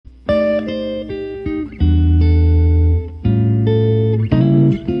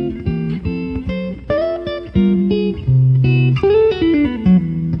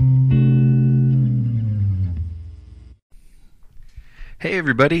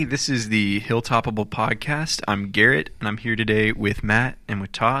everybody. This is the Hilltopable Podcast. I'm Garrett, and I'm here today with Matt and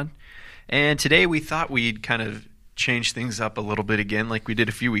with Todd. And today we thought we'd kind of change things up a little bit again like we did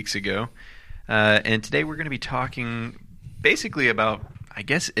a few weeks ago. And today we're going to be talking basically about, I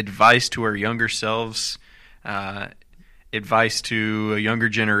guess, advice to our younger selves, advice to a younger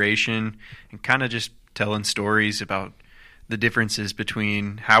generation, and kind of just telling stories about the differences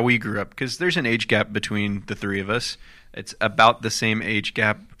between how we grew up. Because there's an age gap between the three of us. It's about the same age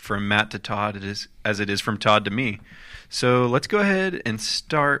gap from Matt to Todd as it is from Todd to me. So let's go ahead and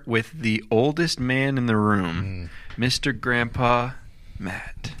start with the oldest man in the room, Mr. Grandpa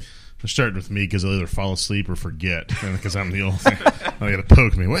Matt. I'm starting with me because I'll either fall asleep or forget because I'm the old thing. They got to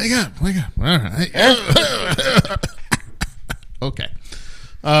poke me. Wake up. All right. Okay.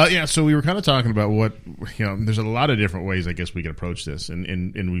 So we were kind of talking about what, there's a lot of different ways I guess we can approach this.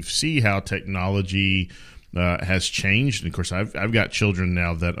 And we see how technology has changed. And of course, I've got children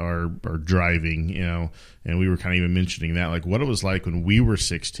now that are driving, and we were kind of even mentioning that, like what it was like when we were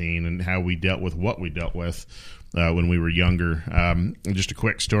 16 and how we dealt with what we dealt with when we were younger. Just a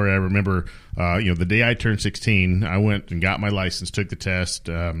quick story. I remember, the day I turned 16, I went and got my license, took the test,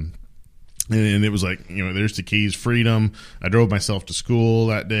 and it was like, there's the keys, freedom. I drove myself to school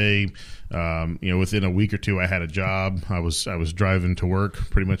that day. Within a week or two, I had a job. I was driving to work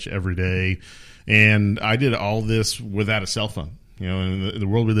pretty much every day. And I did all this without a cell phone. In the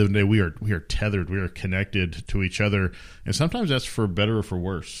world we live in today, we are tethered, we are connected to each other, and sometimes that's for better or for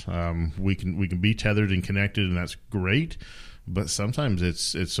worse. We can be tethered and connected, and that's great. But sometimes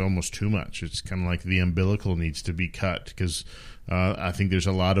it's almost too much. It's kind of like the umbilical needs to be cut because I think there's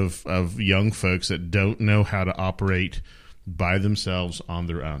a lot of young folks that don't know how to operate by themselves on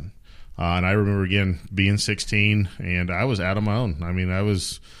their own. And I remember again being 16, and I was out on my own. I mean, I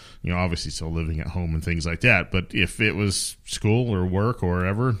was obviously still living at home and things like that. But if it was school or work or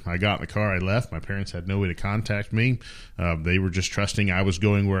wherever, I got in the car, I left. My parents had no way to contact me. They were just trusting I was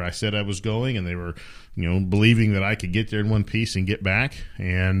going where I said I was going, and they were, believing that I could get there in one piece and get back.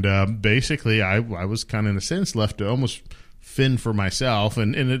 And basically, I was kind of, in a sense, left to almost fend for myself.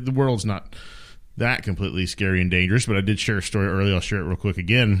 And the world's not that completely scary and dangerous, but I did share a story earlier. I'll share it real quick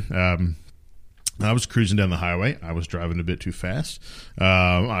again. I was cruising down the highway. I was driving a bit too fast.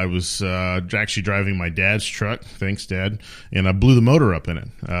 I was actually driving my dad's truck. Thanks, Dad. And I blew the motor up in it.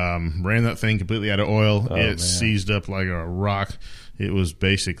 Ran that thing completely out of oil. Seized up like a rock. It was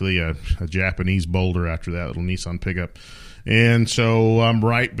basically a Japanese boulder after that little Nissan pickup. And so I'm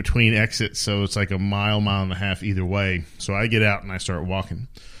right between exits, so it's like a mile and a half either way. So I get out and I start walking.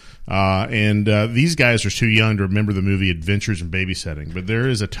 These guys are too young to remember the movie Adventures in Babysitting, but there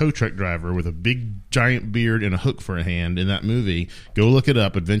is a tow truck driver with a big giant beard and a hook for a hand in that movie. Go look it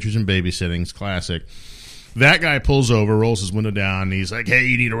up, Adventures in Babysitting, it's classic. That guy pulls over, rolls his window down, and he's like, "Hey,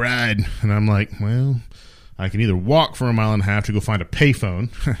 you need a ride?" And I'm like, well, I can either walk for a mile and a half to go find a payphone,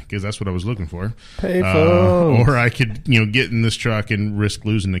 because that's what I was looking for. Payphone. Or I could, get in this truck and risk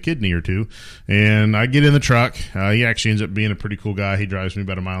losing a kidney or two. And I get in the truck. He actually ends up being a pretty cool guy. He drives me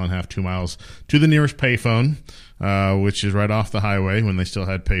about a mile and a half, 2 miles to the nearest payphone, which is right off the highway when they still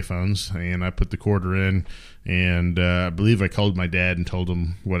had payphones. And I put the quarter in, and I believe I called my dad and told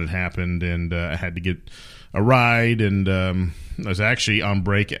him what had happened, and I had to get a ride, and I was actually on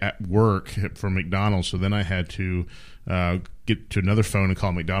break at work from McDonald's, so then I had to get to another phone and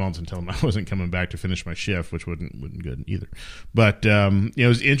call McDonald's and tell them I wasn't coming back to finish my shift, which wasn't good either. But it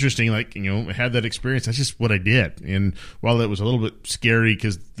was interesting, I had that experience. That's just what I did. And while it was a little bit scary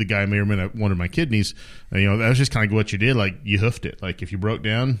because the guy may or may not wanted my kidneys, that was just kind of what you did. Like, you hoofed it. Like, if you broke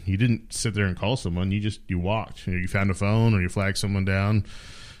down, you didn't sit there and call someone. You walked. You found a phone or you flagged someone down,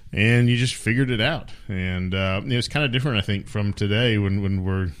 and you just figured it out. And it's kind of different, I think, from today when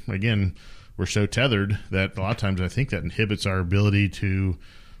we're so tethered that a lot of times I think that inhibits our ability to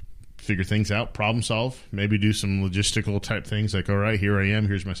figure things out, problem solve, maybe do some logistical type things like, all right, here I am,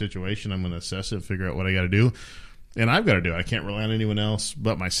 here's my situation, I'm going to assess it, figure out what I got to do. And I've got to do it. I can't rely on anyone else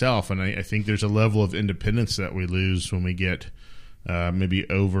but myself. And I think there's a level of independence that we lose when we get maybe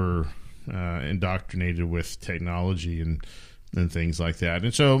over indoctrinated with technology and things like that.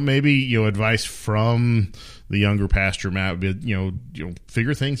 And so maybe, advice from the younger pastor Matt would be,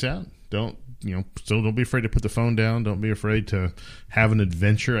 figure things out. Don't be afraid to put the phone down. Don't be afraid to have an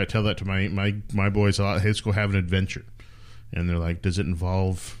adventure. I tell that to my boys a lot. Hey, let's go have an adventure. And they're like, does it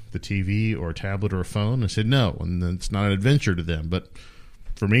involve the TV or a tablet or a phone? I said, no. And then it's not an adventure to them. But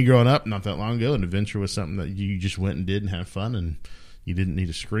for me growing up, not that long ago, an adventure was something that you just went and did and had fun, and you didn't need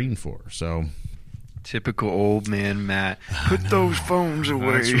a screen for. So Typical old man Matt. Put those phones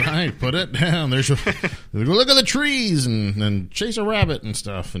away. That's right. Put it down. Look at the trees and chase a rabbit and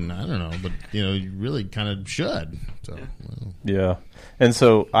stuff. And I don't know, but you really kind of should. So yeah. And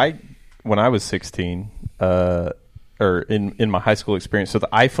so when I was 16, or in my high school experience, so the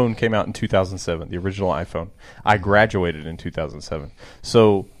iPhone came out in 2007, the original iPhone. I graduated in 2007.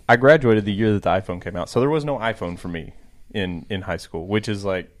 So I graduated the year that the iPhone came out. So there was no iPhone for me in high school, which is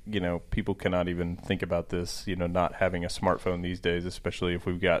like, people cannot even think about this, not having a smartphone these days, especially if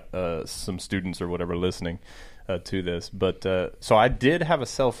we've got some students or whatever listening to this. But so I did have a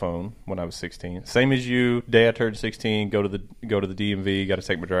cell phone when I was 16. Same as you. Day I turned 16, go to the DMV, got to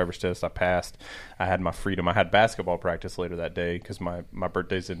take my driver's test. I passed. I had my freedom. I had basketball practice later that day because my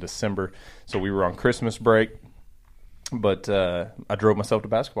birthday's in December. So we were on Christmas break. But I drove myself to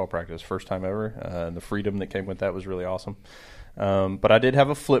basketball practice, first time ever. And the freedom that came with that was really awesome. But I did have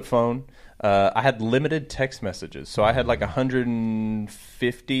a flip phone. I had limited text messages. So I had like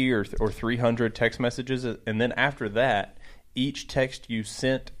 150 or 300 text messages. And then after that, each text you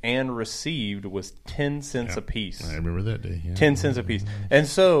sent and received was 10 cents a piece. I remember that day. Yeah. 10 cents a piece. And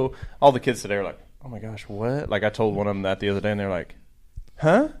so all the kids today are like, oh my gosh, what? Like I told one of them that the other day, and they're like,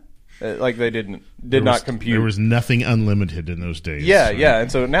 huh? Like they did not compute. There was nothing unlimited in those days. Yeah, right? Yeah.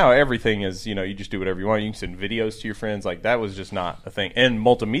 And so now everything is, you just do whatever you want. You can send videos to your friends. Like that was just not a thing. And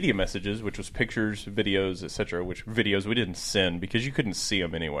multimedia messages, which was pictures, videos, etc. Which videos we didn't send because you couldn't see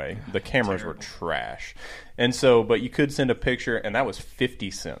them anyway. The cameras were trash. And so, but you could send a picture, and that was 50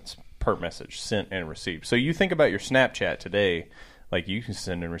 cents per message sent and received. So you think about your Snapchat today, like you can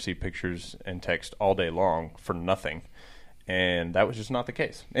send and receive pictures and text all day long for nothing. And that was just not the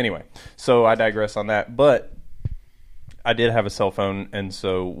case. Anyway, so I digress on that. But I did have a cell phone, and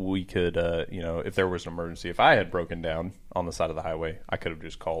so we could, if there was an emergency, if I had broken down on the side of the highway, I could have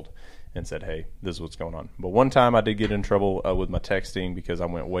just called and said, hey, this is what's going on. But one time I did get in trouble with my texting because I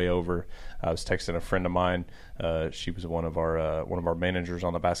went way over. I was texting a friend of mine. She was one of our managers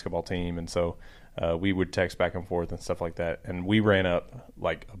on the basketball team, and so we would text back and forth and stuff like that. And we ran up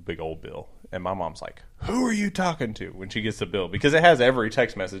like a big old bill. And my mom's like, who are you talking to when she gets the bill? Because it has every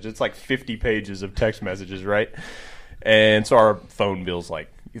text message. It's like 50 pages of text messages, right? And so our phone bill's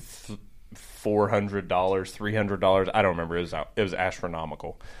like $400, $300. I don't remember. It was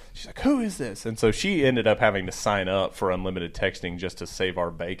astronomical. She's like, who is this? And so she ended up having to sign up for unlimited texting just to save our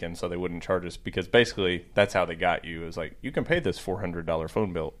bacon so they wouldn't charge us, because basically that's how they got you. It was like, you can pay this $400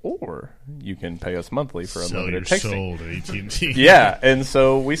 phone bill, or you can pay us monthly for unlimited texting. Sell your soul to AT&T. Yeah, and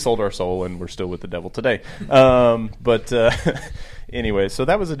so we sold our soul, and we're still with the devil today. But anyway, so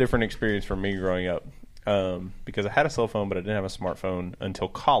that was a different experience for me growing up, because I had a cell phone, but I didn't have a smartphone until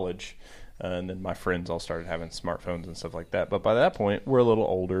college. And then my friends all started having smartphones and stuff like that. But by that point, we're a little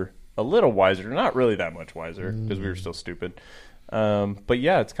older, a little wiser. Not really that much wiser because we were still stupid. But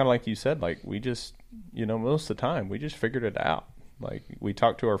yeah, it's kind of like you said. Like we just, most of the time, we just figured it out. Like we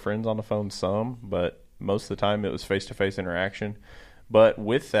talked to our friends on the phone some, but most of the time it was face-to-face interaction. But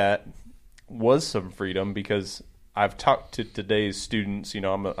with that was some freedom, because I've talked to today's students.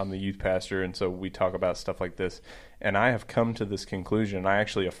 I'm the youth pastor, and so we talk about stuff like this. And I have come to this conclusion. I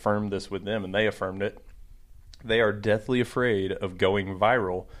actually affirmed this with them, and they affirmed it. They are deathly afraid of going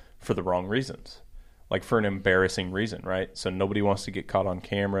viral for the wrong reasons, like for an embarrassing reason, right? So nobody wants to get caught on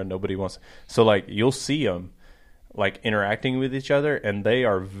camera. Nobody wants. So like you'll see them like interacting with each other, and they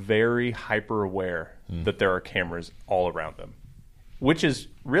are very hyper aware that there are cameras all around them, which is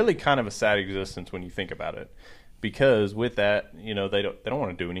really kind of a sad existence when you think about it. Because with that, they don't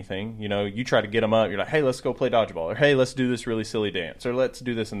want to do anything. You try to get them up. You're like, hey, let's go play dodgeball, or hey, let's do this really silly dance, or let's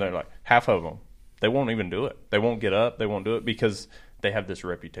do this. And they're like, half of them, they won't even do it. They won't get up. They won't do it because they have this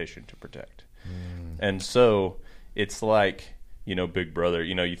reputation to protect. And so it's like, Big Brother.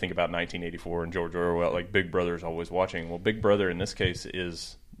 You think about 1984 and George Orwell. Like Big Brother is always watching. Well, Big Brother in this case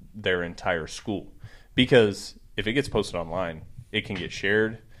is their entire school, because if it gets posted online, it can get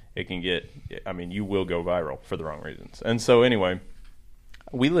shared. It can get, you will go viral for the wrong reasons. And so anyway,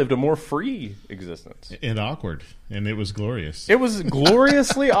 we lived a more free existence. And awkward. And it was glorious. It was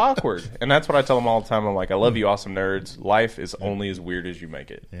gloriously awkward. And that's what I tell them all the time. I'm like, I love you, awesome nerds. Life is only as weird as you make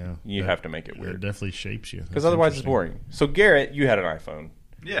it. Yeah. You have to make it weird. It definitely shapes you. Because otherwise it's boring. So Garrett, you had an iPhone.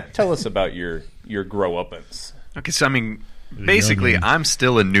 Yeah. Tell us about your grow-up-ance. Okay, so basically, I'm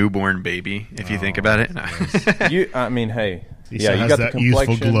still a newborn baby, if you think about it. Hey... He has got that the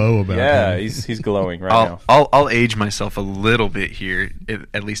youthful glow about him. Yeah, he's glowing now. I'll age myself a little bit here,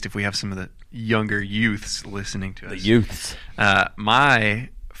 at least if we have some of the younger youths listening to us. The youths. My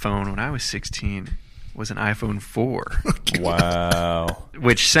phone when I was 16, was an iPhone 4, Wow.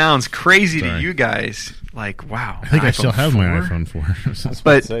 which sounds crazy Sorry. to you guys. Like, wow. I think an I still iPhone have my 4? iPhone 4.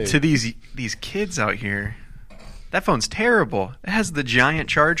 But say. to these kids out here, that phone's terrible. It has the giant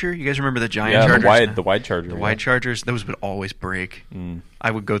charger. You guys remember the giant Yeah, chargers? the wide charger. The wide chargers. Those would always break.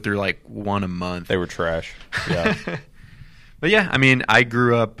 I would go through like one a month. They were trash. Yeah. But yeah, I mean, I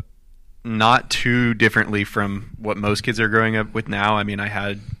grew up not too differently from what most kids are growing up with now. I mean, I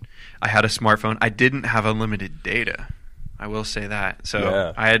had a smartphone. I didn't have unlimited data. I will say that. So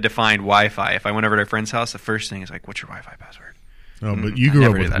Yeah. I had to find Wi-Fi. If I went over to a friend's house, the first thing is like, "What's your Wi-Fi password?" Oh, but you I grew up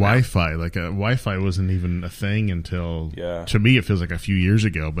never with did that now. Wi-Fi. Like Wi-Fi wasn't even a thing until, Yeah. to me, it feels like a few years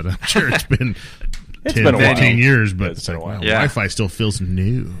ago. But I'm sure it's been It's 10, been a while. 15 years. Yeah, But it's it's been like, a while. wow, Yeah. Wi-Fi still feels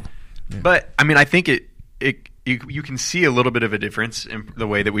new. But I mean, I think you can see a little bit of a difference in the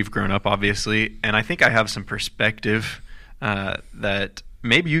way that we've grown up, obviously, and I think I have some perspective that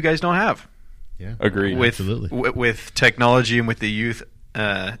maybe you guys don't have Yeah, Agreed. Absolutely. with technology and with the youth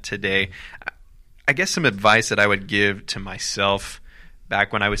today. I guess some advice that I would give to myself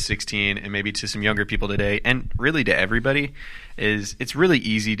back when I was 16 and maybe to some younger people today, and really to everybody, is it's really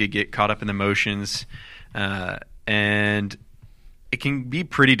easy to get caught up in the motions, and it can be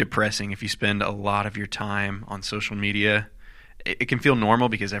pretty depressing if you spend a lot of your time on social media. It can feel normal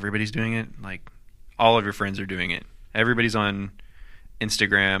because everybody's doing it. Like, all of your friends are doing it. Everybody's on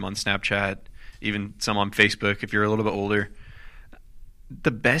Instagram, on Snapchat, even some on Facebook if you're a little bit older.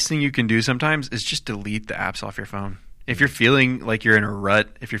 The best thing you can do sometimes is just delete the apps off your phone. If you're feeling like you're in a rut,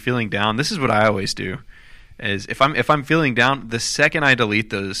 if you're feeling down, this is what I always do. Is if I'm feeling down, the second I delete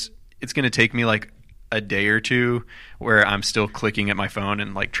those, it's going to take me like a day or two where I'm still clicking at my phone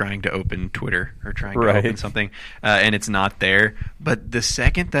and like trying to open Twitter or trying to Right. open something, and it's not there. But the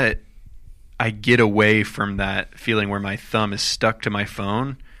second that I get away from that feeling where my thumb is stuck to my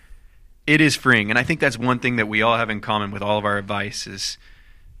phone, it is freeing. And I think that's one thing that we all have in common with all of our advice is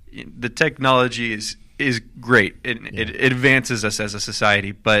the technology is great. It advances us as a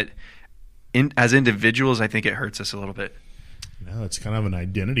society, but as individuals, I think it hurts us a little bit. No, it's kind of an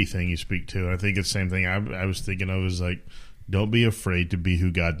identity thing you speak to. I think it's the same thing I was thinking of is like, don't be afraid to be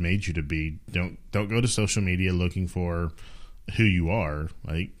who God made you to be. Don't go to social media looking for who you are.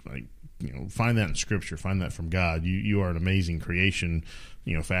 Like find that in Scripture. Find that from God. You are an amazing creation,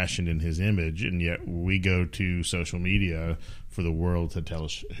 fashioned in His image, and yet we go to social media for the world to tell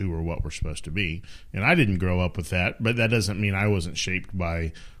us who or what we're supposed to be. And I didn't grow up with that, but that doesn't mean I wasn't shaped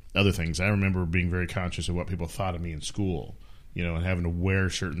by other things. I remember being very conscious of what people thought of me in school. And having to wear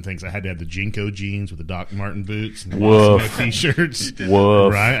certain things. I had to have the Jinko jeans with the Doc Martin boots and the Woof. T-shirts.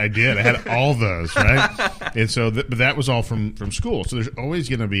 Woof. Right, I did. I had all those, right? And so, but that was all from school. So there's always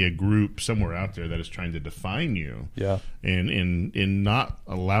going to be a group somewhere out there that is trying to define you. Yeah. And in not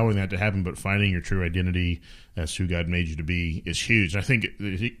allowing that to happen, but finding your true identity as who God made you to be is huge. And I think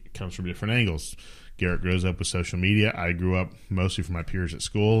it comes from different angles. Garrett grows up with social media. I grew up mostly from my peers at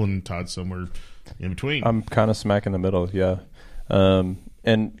school, and Todd somewhere in between. I'm kind of smack in the middle, yeah.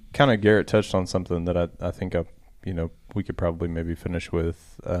 And kind of Garrett touched on something that I think we could probably maybe finish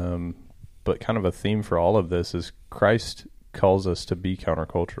with. But kind of a theme for all of this is Christ calls us to be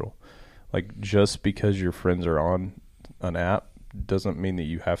countercultural. Like, just because your friends are on an app doesn't mean that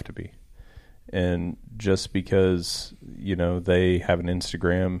you have to be. And just because, they have an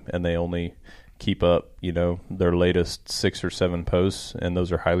Instagram and they only keep up, their latest 6 or 7 posts, and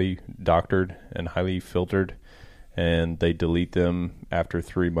those are highly doctored and highly filtered, and they delete them after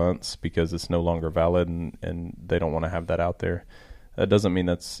 3 months because it's no longer valid and they don't want to have that out there. That doesn't mean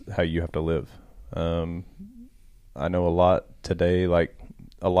that's how you have to live. I know a lot today, like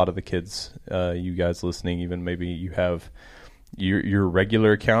a lot of the kids, you guys listening, even maybe you have your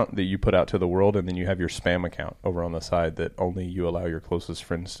regular account that you put out to the world, and then you have your spam account over on the side that only you allow your closest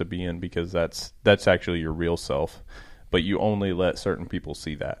friends to be in, because that's actually your real self, but you only let certain people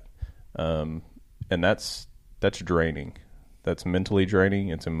see that. And that's draining. That's mentally draining.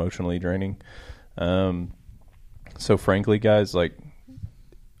 It's emotionally draining. So frankly, guys, like,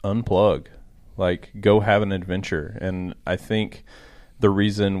 unplug, like, go have an adventure. And I think the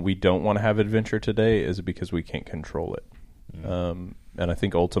reason we don't want to have adventure today is because we can't control it. And I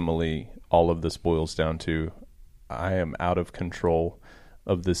think ultimately all of this boils down to, I am out of control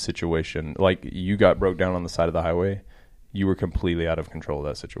of this situation. Like, you got broke down on the side of the highway. You were completely out of control of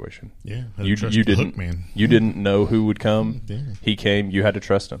that situation. Yeah, you didn't. Hookman. You didn't know who would come. Yeah. He came. You had to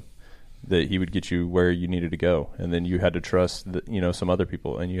trust him that he would get you where you needed to go, and then you had to trust that, some other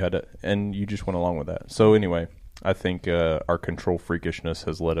people, and you just went along with that. So anyway, I think our control freakishness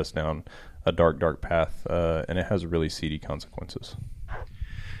has led us down a dark path, and it has really seedy consequences.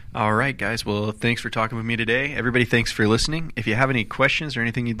 All right, guys. Well, thanks for talking with me today. Everybody, thanks for listening. If you have any questions or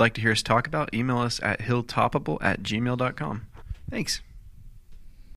anything you'd like to hear us talk about, email us at hilltoppable@gmail.com. Thanks.